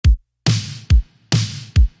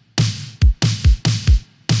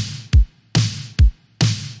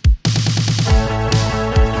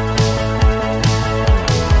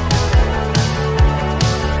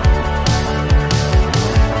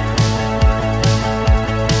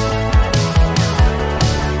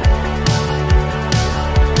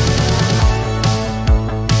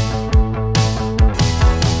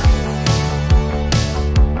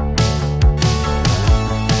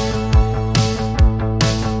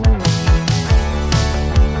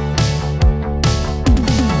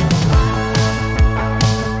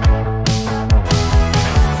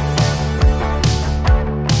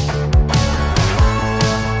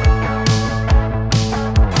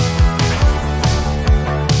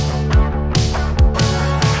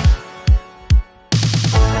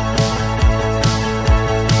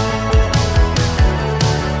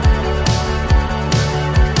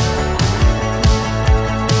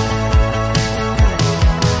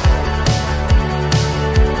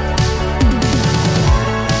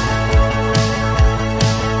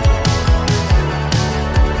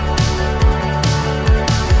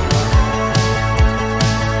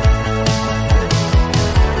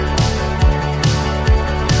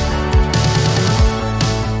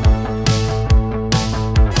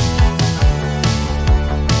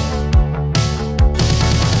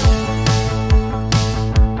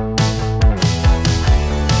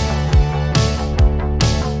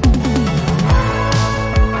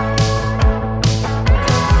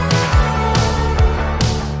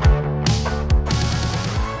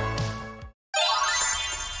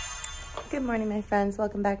friends,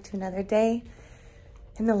 welcome back to another day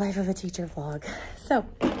in the life of a teacher vlog. So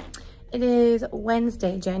it is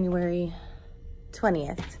Wednesday, January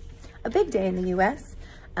 20th, a big day in the US.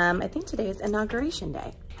 I think today is inauguration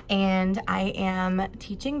day and I am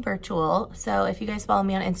teaching virtual. So if you guys follow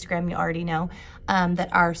me on Instagram, you already know that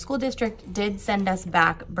our school district did send us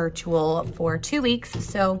back virtual for 2 weeks.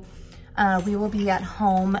 So we will be at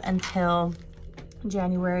home until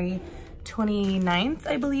January 29th,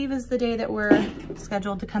 I believe, is the day that we're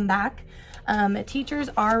scheduled to come back. Teachers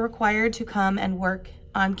are required to come and work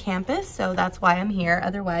on campus, so that's why I'm here.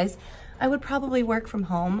 Otherwise, I would probably work from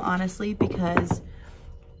home, honestly, because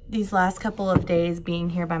these last couple of days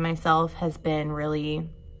being here by myself has been really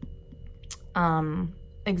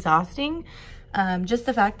exhausting. Just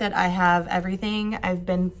the fact that I have everything, I've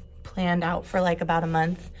been planned out for like about a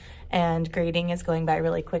month, and grading is going by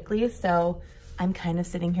really quickly, so I'm kind of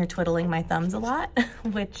sitting here twiddling my thumbs a lot,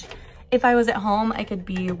 which if I was at home, I could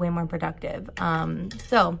be way more productive.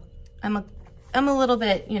 So I'm a little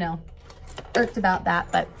bit, you know, irked about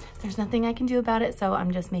that, but there's nothing I can do about it. So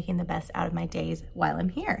I'm just making the best out of my days while I'm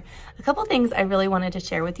here. A couple things I really wanted to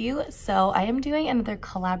share with you. So I am doing another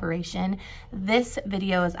collaboration. This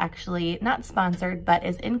video is actually not sponsored, but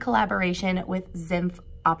is in collaboration with Zinff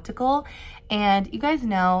Optical. And you guys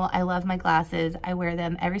know I love my glasses. I wear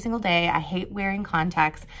them every single day. I hate wearing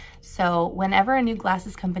contacts. So whenever a new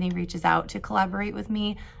glasses company reaches out to collaborate with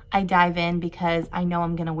me, I dive in because I know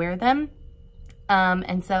I'm gonna wear them.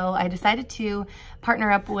 And so I decided to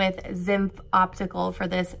partner up with Zinff Optical for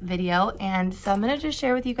this video. And so I'm gonna just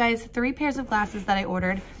share with you guys 3 pairs of glasses that I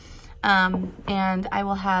ordered. And I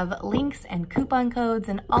will have links and coupon codes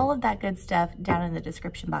and all of that good stuff down in the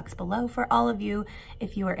description box below for all of you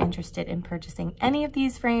if you are interested in purchasing any of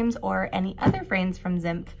these frames or any other frames from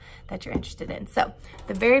Zinff that you're interested in. So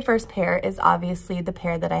the very first pair is obviously the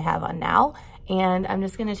pair that I have on now, and I'm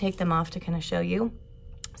just gonna take them off to kind of show you.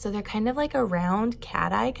 So they're kind of like a round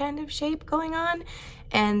cat eye kind of shape going on,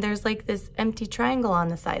 and there's like this empty triangle on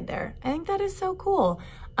the side there. I think that is so cool.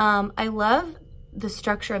 I love the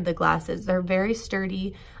structure of the glasses. They're very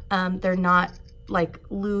sturdy. They're not like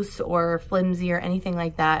loose or flimsy or anything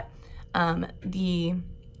like that. The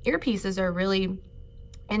earpieces are really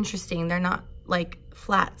interesting. They're not like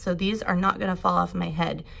flat, so these are not gonna fall off my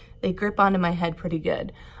head. They grip onto my head pretty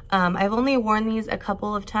good. I've only worn these a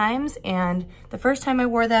couple of times, and the first time I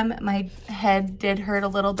wore them, my head did hurt a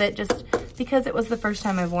little bit just because it was the first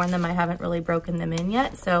time I've worn them. I haven't really broken them in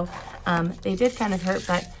yet, so they did kind of hurt,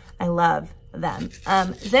 but I love them.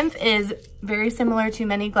 Zinff is very similar to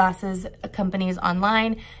many glasses companies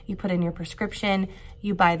online. You put in your prescription,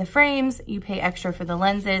 you buy the frames, you pay extra for the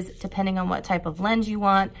lenses. Depending on what type of lens you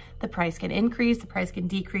want, the price can increase, the price can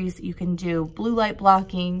decrease. You can do blue light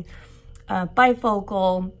blocking,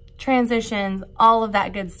 bifocal, transitions, all of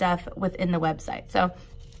that good stuff within the website. So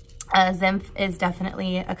Zinff is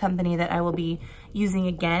definitely a company that I will be using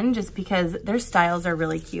again just because their styles are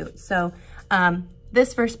really cute. So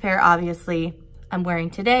this first pair, obviously, I'm wearing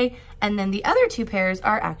today. And then the other 2 pairs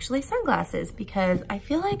are actually sunglasses because I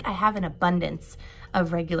feel like I have an abundance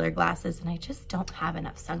of regular glasses and I just don't have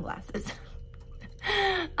enough sunglasses.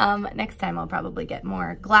 Next time I'll probably get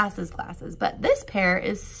more glasses. But this pair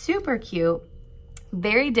is super cute,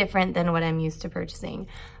 very different than what I'm used to purchasing.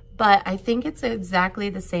 But I think it's exactly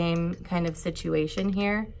the same kind of situation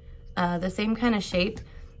here, the same kind of shape.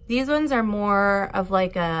 These ones are more of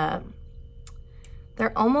like a,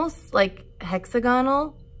 they're almost like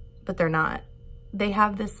hexagonal, but they're not. They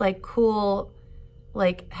have this like cool,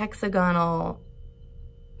 like hexagonal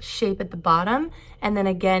shape at the bottom, and then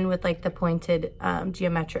again with like the pointed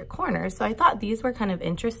geometric corners. So I thought these were kind of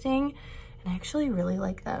interesting, and I actually really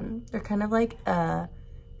like them. They're kind of like a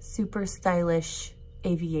super stylish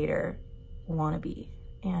aviator wannabe,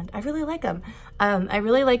 and I really like them. I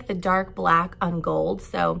really like the dark black on gold,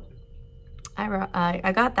 so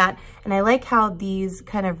I got that, and I like how these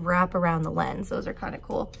kind of wrap around the lens. Those are kind of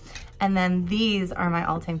cool. And then these are my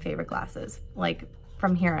all-time favorite glasses, like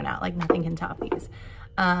from here on out, like nothing can top these.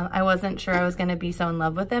 I wasn't sure I was gonna be so in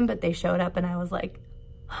love with them, but they showed up and I was like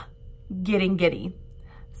getting giddy.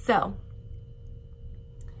 So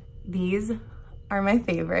these are my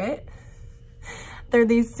favorite. They're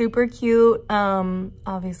these super cute,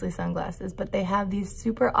 obviously sunglasses, but they have these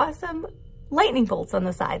super awesome lightning bolts on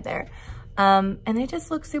the side there. And they just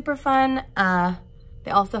look super fun.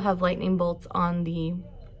 They also have lightning bolts on the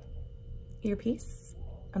earpiece.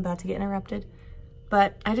 I'm about to get interrupted,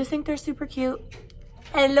 but I just think they're super cute.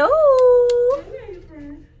 Hello.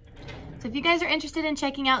 So if you guys are interested in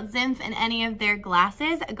checking out Zinff and any of their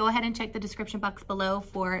glasses, go ahead and check the description box below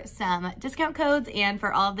for some discount codes and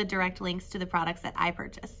for all of the direct links to the products that I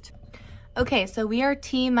purchased. Okay, so we are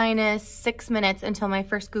T-minus 6 minutes until my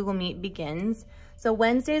first Google Meet begins. So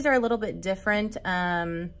Wednesdays are a little bit different.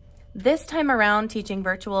 This time around, teaching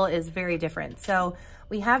virtual is very different. So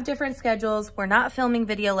we have different schedules. We're not filming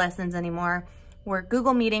video lessons anymore. We're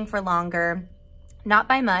Google Meeting for longer. Not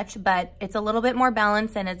by much, but it's a little bit more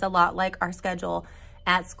balanced and it's a lot like our schedule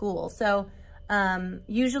at school. So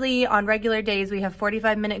usually on regular days, we have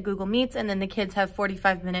 45-minute Google Meets and then the kids have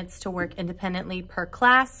 45 minutes to work independently per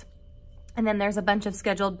class. And then there's a bunch of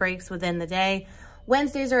scheduled breaks within the day.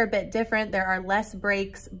 Wednesdays are a bit different. There are less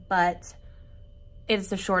breaks, but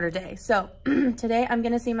it's a shorter day. So today I'm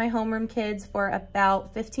gonna see my homeroom kids for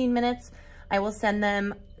about 15 minutes. I will send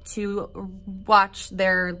them to watch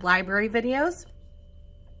their library videos.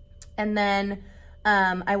 And then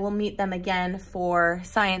I will meet them again for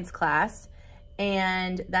science class,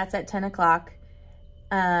 and that's at 10 o'clock.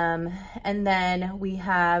 And then we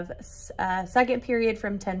have a second period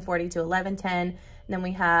from 10:40 to 11:10. And then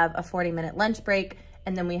we have a 40-minute lunch break.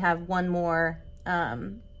 And then we have one more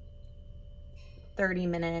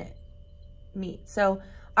 30-minute meet. So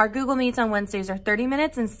our Google Meets on Wednesdays are 30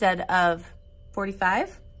 minutes instead of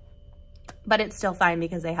 45, but it's still fine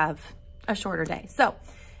because they have a shorter day. So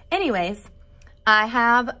anyways, I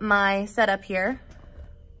have my setup here.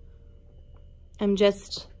 I'm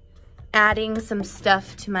just adding some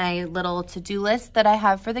stuff to my little to-do list that I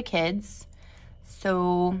have for the kids.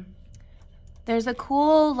 So there's a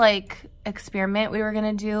cool like experiment we were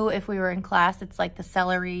gonna do if we were in class. It's like the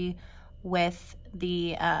celery with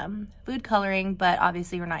the food coloring, but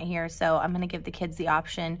obviously we're not here. So I'm gonna give the kids the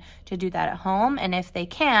option to do that at home. And if they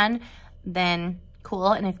can, then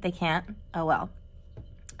cool. And if they can't, oh well.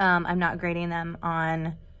 I'm not grading them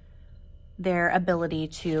on their ability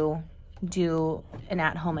to do an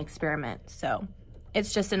at-home experiment. So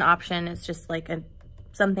it's just an option. It's just like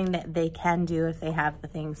something that they can do if they have the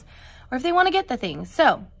things or if they want to get the things.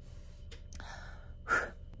 So,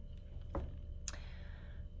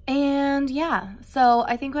 and yeah, so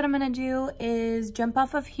I think what I'm going to do is jump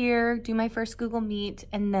off of here, do my first Google Meet,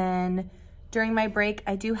 and then during my break,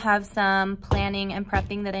 I do have some planning and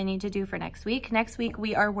prepping that I need to do for next week. Next week,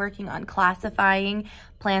 we are working on classifying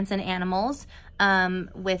plants and animals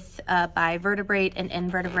by vertebrate and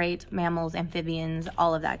invertebrate, mammals, amphibians,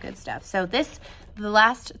 all of that good stuff. So the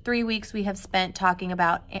last 3 weeks we have spent talking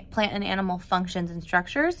about plant and animal functions and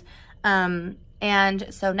structures. And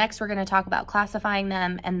so next we're gonna talk about classifying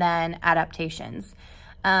them and then adaptations.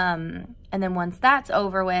 And then once that's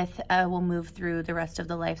over with, we'll move through the rest of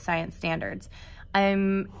the life science standards.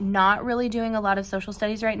 I'm not really doing a lot of social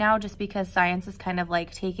studies right now just because science is kind of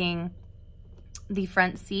like taking the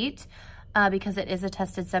front seat because it is a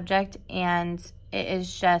tested subject and it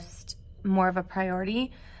is just more of a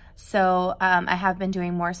priority. So I have been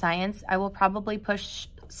doing more science. I will probably push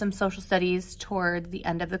some social studies toward the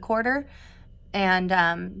end of the quarter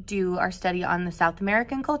and do our study on the South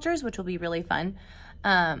American cultures, which will be really fun.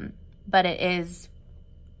 But it is,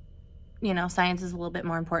 you know, science is a little bit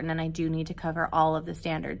more important and I do need to cover all of the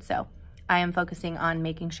standards. So I am focusing on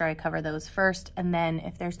making sure I cover those first. And then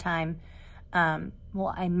if there's time,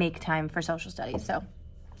 well, I make time for social studies. So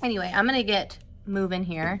anyway, I'm going to get moving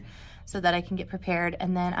here so that I can get prepared.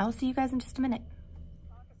 And then I'll see you guys in just a minute.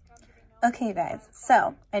 Okay, guys.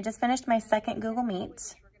 So I just finished my second Google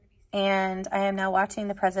Meet and I am now watching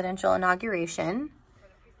the presidential inauguration.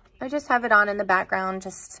 I just have it on in the background,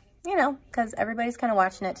 just, you know, because everybody's kind of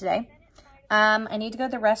watching it today. I need to go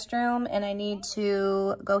to the restroom and I need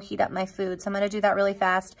to go heat up my food. So I'm going to do that really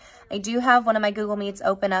fast. I do have one of my Google Meets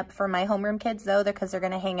open up for my homeroom kids though, because they're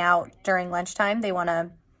going to hang out during lunchtime. They want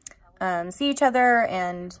to see each other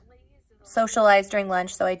and socialize during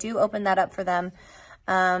lunch. So I do open that up for them.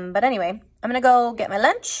 But anyway, I'm going to go get my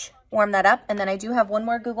lunch, warm that up. And then I do have one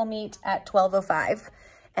more Google Meet at 12:05.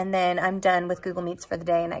 And then I'm done with Google Meets for the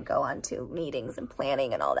day and I go on to meetings and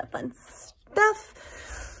planning and all that fun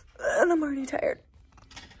stuff. And I'm already tired.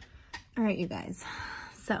 All right, you guys.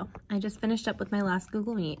 So I just finished up with my last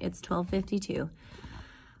Google Meet. It's 12:52.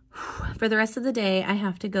 For the rest of the day, I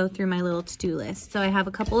have to go through my little to-do list. So I have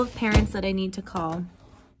a couple of parents that I need to call.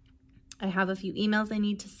 I have a few emails I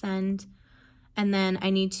need to send. And then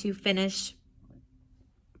I need to finish,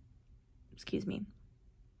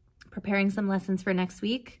 preparing some lessons for next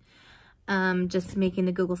week. Just making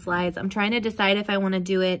the Google Slides. I'm trying to decide if I want to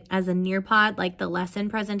do it as a Nearpod, like the lesson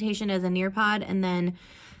presentation as a Nearpod, and then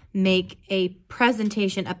make a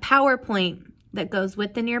presentation, a PowerPoint that goes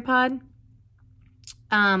with the Nearpod.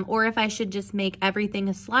 or if I should just make everything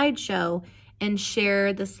a slideshow and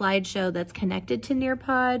share the slideshow that's connected to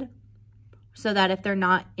Nearpod so that if they're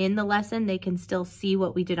not in the lesson, they can still see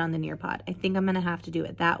what we did on the Nearpod. I think I'm gonna have to do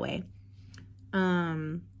it that way,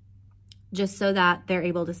 just so that they're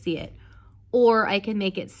able to see it. Or I can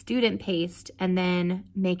make it student paced and then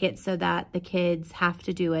make it so that the kids have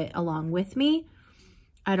to do it along with me.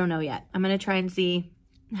 I don't know yet. I'm gonna try and see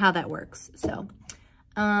how that works. So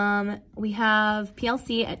we have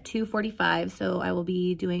PLC at 2:45, so I will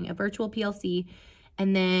be doing a virtual PLC,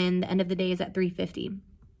 and then the end of the day is at 3:50.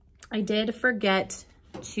 I did forget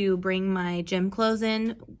to bring my gym clothes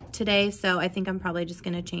in today, so I think I'm probably just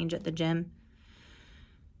gonna change at the gym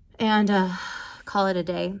and call it a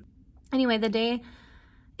day. Anyway, the day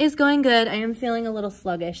is going good. I am feeling a little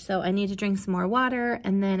sluggish, so I need to drink some more water,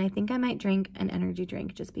 and then I think I might drink an energy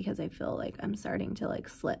drink just because I feel like I'm starting to like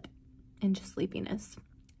slip into sleepiness,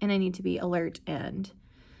 and I need to be alert and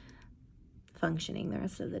functioning the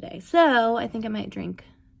rest of the day. So I think I might drink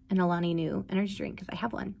an Alani Nu energy drink because I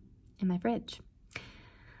have one in my fridge.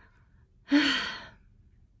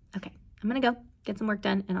 Okay, I'm gonna go get some work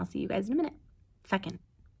done, and I'll see you guys in a minute.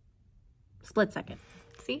 Split second.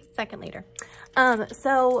 See, second later.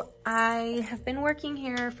 So I have been working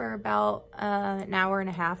here for about an hour and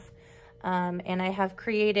a half, and I have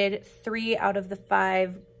created 3 out of the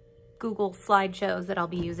 5 Google slideshows that I'll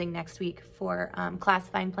be using next week for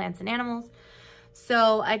classifying plants and animals.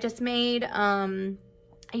 So I just made, I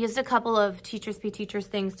used a couple of Teachers Be Teachers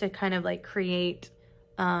things to kind of like create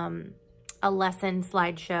a lesson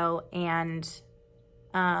slideshow and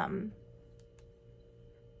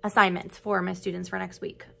assignments for my students for next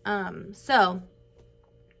week. So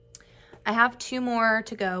I have 2 more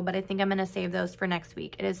to go, but I think I'm gonna save those for next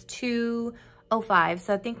week. It is 2:05,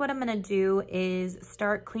 so I think what I'm gonna do is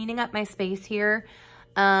start cleaning up my space here,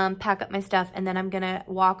 pack up my stuff, and then I'm gonna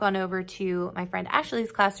walk on over to my friend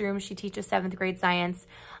Ashley's classroom. She teaches 7th grade science.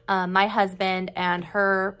 My husband and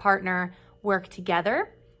her partner work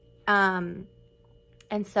together. And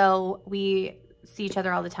so we see each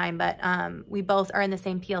other all the time, but we both are in the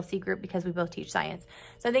same PLC group because we both teach science.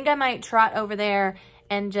 So I think I might trot over there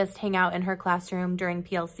and just hang out in her classroom during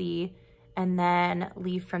PLC and then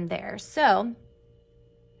leave from there. So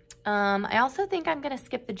I also think I'm gonna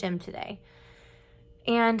skip the gym today.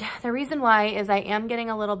 And the reason why is I am getting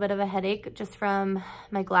a little bit of a headache just from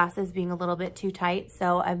my glasses being a little bit too tight.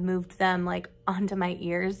 So I've moved them like onto my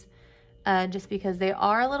ears just because they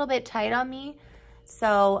are a little bit tight on me.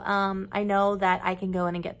 So I know that I can go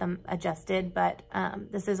in and get them adjusted, but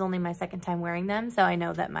this is only my 2nd time wearing them. So I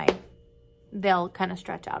know that they'll kind of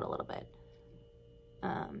stretch out a little bit.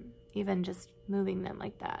 Even just moving them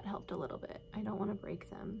like that helped a little bit. I don't want to break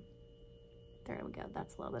them. There we go.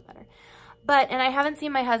 That's a little bit better. And I haven't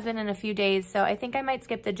seen my husband in a few days, so I think I might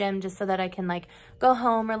skip the gym just so that I can like go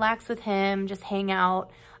home, relax with him, just hang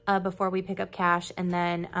out before we pick up Cash, and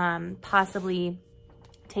then possibly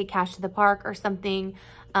take Cash to the park or something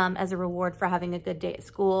as a reward for having a good day at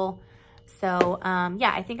school. So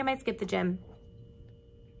yeah, I think I might skip the gym,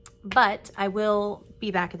 but I will be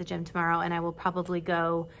back at the gym tomorrow, and I will probably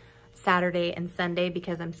go Saturday and Sunday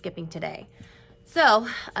because I'm skipping today. So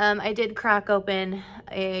I did crack open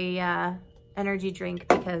a energy drink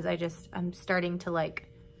because I'm starting to like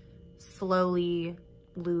slowly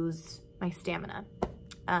lose my stamina.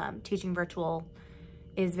 Teaching virtual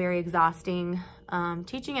is very exhausting.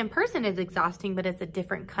 Teaching in person is exhausting, but it's a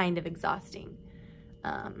different kind of exhausting.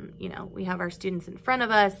 You know, we have our students in front of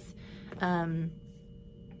us.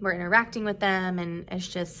 We're interacting with them, and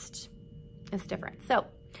it's different. So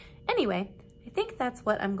anyway, I think that's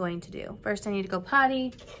what I'm going to do. First, I need to go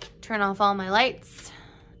potty, turn off all my lights,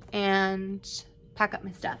 and pack up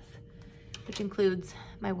my stuff, which includes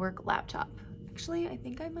my work laptop. Actually, I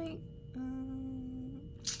think I might,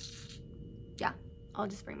 yeah, I'll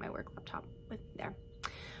just bring my work laptop with me there.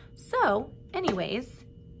 So anyways,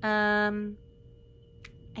 I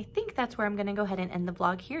think that's where I'm gonna go ahead and end the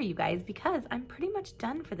vlog here, you guys, because I'm pretty much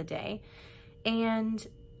done for the day and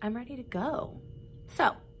I'm ready to go.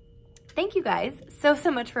 So thank you guys so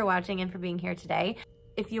much for watching and for being here today.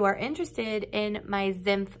 If you are interested in my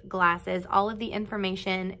Zinff glasses, all of the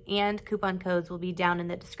information and coupon codes will be down in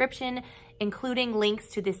the description, including links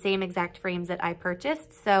to the same exact frames that I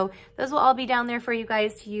purchased. So those will all be down there for you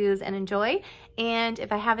guys to use and enjoy. And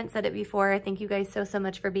if I haven't said it before, thank you guys so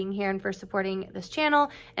much for being here and for supporting this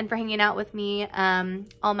channel and for hanging out with me,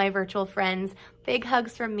 all my virtual friends. Big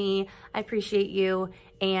hugs from me. I appreciate you.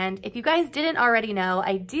 And if you guys didn't already know,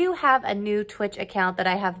 I do have a new Twitch account that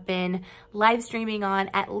I have been live streaming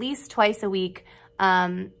on at least twice a week,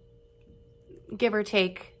 give or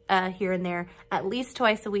take here and there, at least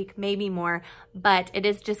twice a week, maybe more, but it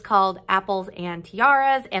is just called Apples and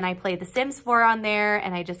Tiaras, and I play The Sims 4 on there,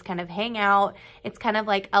 and I just kind of hang out. It's kind of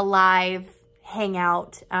like a live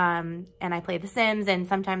hangout, and I play The Sims, and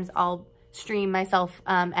sometimes I'll stream myself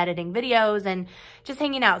editing videos and just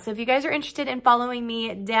hanging out. So if you guys are interested in following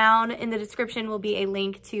me, down in the description will be a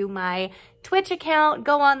link to my Twitch account.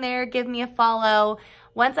 Go on there, give me a follow.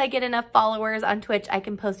 Once I get enough followers on Twitch, I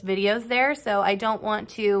can post videos there. So I don't want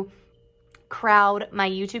to crowd my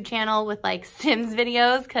YouTube channel with like Sims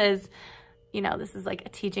videos, because you know, this is like a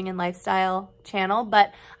teaching and lifestyle channel,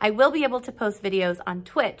 but I will be able to post videos on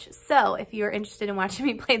Twitch. So if you're interested in watching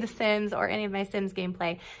me play The Sims or any of my Sims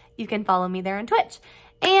gameplay, you can follow me there on Twitch.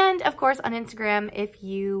 And of course on Instagram if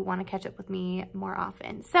you want to catch up with me more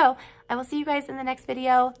often. So I will see you guys in the next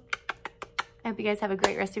video. I hope you guys have a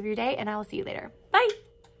great rest of your day, and I will see you later. Bye.